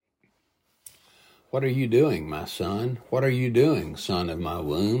What are you doing, my son? What are you doing, son of my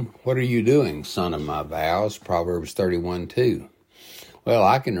womb? What are you doing, son of my vows? Proverbs 31:2. Well,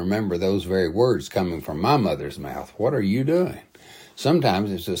 I can remember those very words coming from my mother's mouth. What are you doing?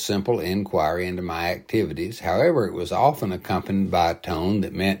 Sometimes it's a simple inquiry into my activities. However, it was often accompanied by a tone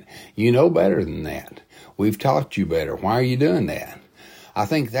that meant, you know better than that. We've taught you better. Why are you doing that? I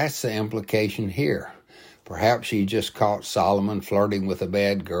think that's the implication here. Perhaps she just caught Solomon flirting with a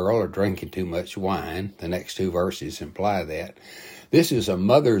bad girl or drinking too much wine. The next two verses imply that. This is a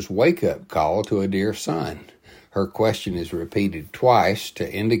mother's wake-up call to a dear son. Her question is repeated twice to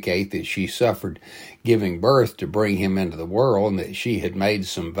indicate that she suffered giving birth to bring him into the world and that she had made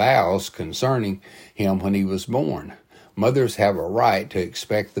some vows concerning him when he was born. Mothers have a right to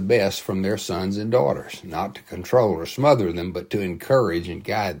expect the best from their sons and daughters, not to control or smother them, but to encourage and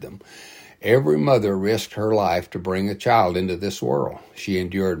guide them. Every mother risked her life to bring a child into this world. She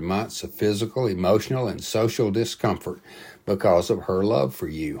endured months of physical, emotional, and social discomfort because of her love for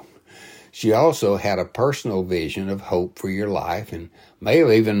you. She also had a personal vision of hope for your life and may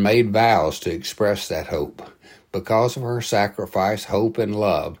have even made vows to express that hope. Because of her sacrifice, hope, and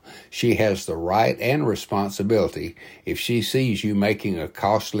love, she has the right and responsibility, if she sees you making a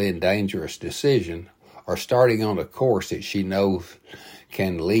costly and dangerous decision or starting on a course that she knows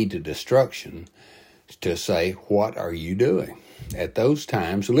can lead to destruction, to say, what are you doing? At those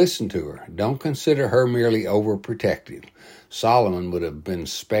times, listen to her. Don't consider her merely overprotective. Solomon would have been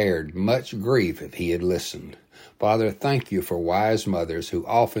spared much grief if he had listened. Father, thank you for wise mothers who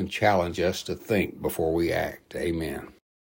often challenge us to think before we act. Amen.